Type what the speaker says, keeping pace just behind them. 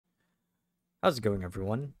How's it going,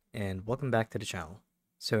 everyone, and welcome back to the channel.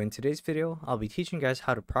 So in today's video, I'll be teaching you guys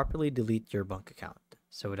how to properly delete your Bunq account.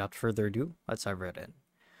 So without further ado, let's dive right in.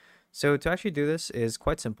 So to actually do this is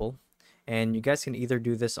quite simple, and you guys can either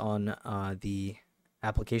do this on the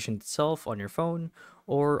application itself on your phone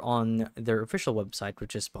or on their official website,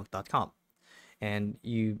 which is bunq.com. And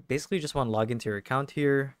you basically just want to log into your account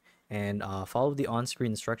here and follow the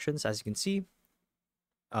on-screen instructions. As you can see,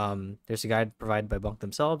 there's a guide provided by Bunq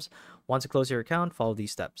themselves. Once you close your account, follow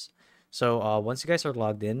these steps. So once you guys are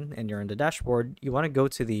logged in and you're on the dashboard, you want to go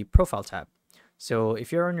to the profile tab. So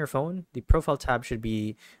if you're on your phone, the profile tab should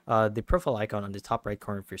be the profile icon on the top right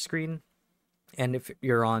corner of your screen. And if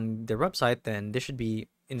you're on their website, then this should be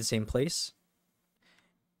in the same place.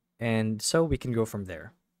 And so we can go from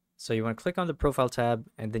there. So you want to click on the profile tab,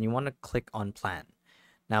 and then you want to click on plan.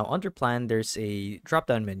 Now under plan, there's a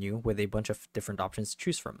drop-down menu with a bunch of different options to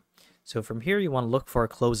choose from. So from here, you want to look for a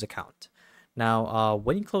close account. Now,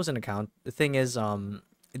 when you close an account, the thing is,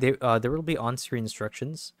 there will be on-screen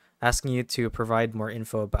instructions asking you to provide more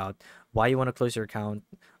info about why you want to close your account.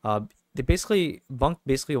 Bunq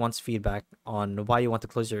basically wants feedback on why you want to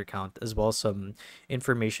close your account, as well as some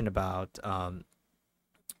information about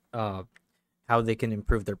uh, how they can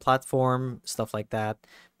improve their platform, stuff like that.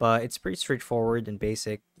 But it's pretty straightforward and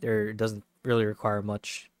basic. There doesn't really require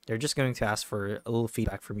much. They're just going to ask for a little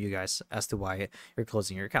feedback from you guys as to why you're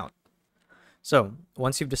closing your account. So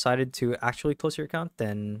once you've decided to actually close your account,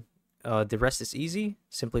 then the rest is easy.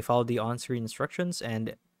 Simply follow the on-screen instructions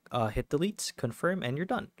and hit delete, confirm, and you're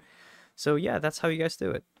done. So yeah, that's how you guys do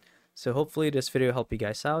it. So hopefully this video helped you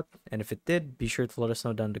guys out, and if it did, be sure to let us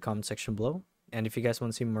know down in the comment section below. And if you guys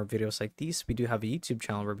want to see more videos like these, we do have a YouTube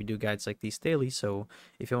channel where we do guides like these daily. So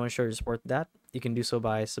if you want to show your support that, you can do so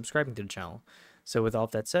by subscribing to the channel. So with all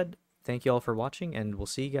of that said, thank you all for watching, and we'll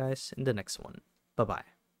see you guys in the next one.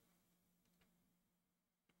 Bye-bye.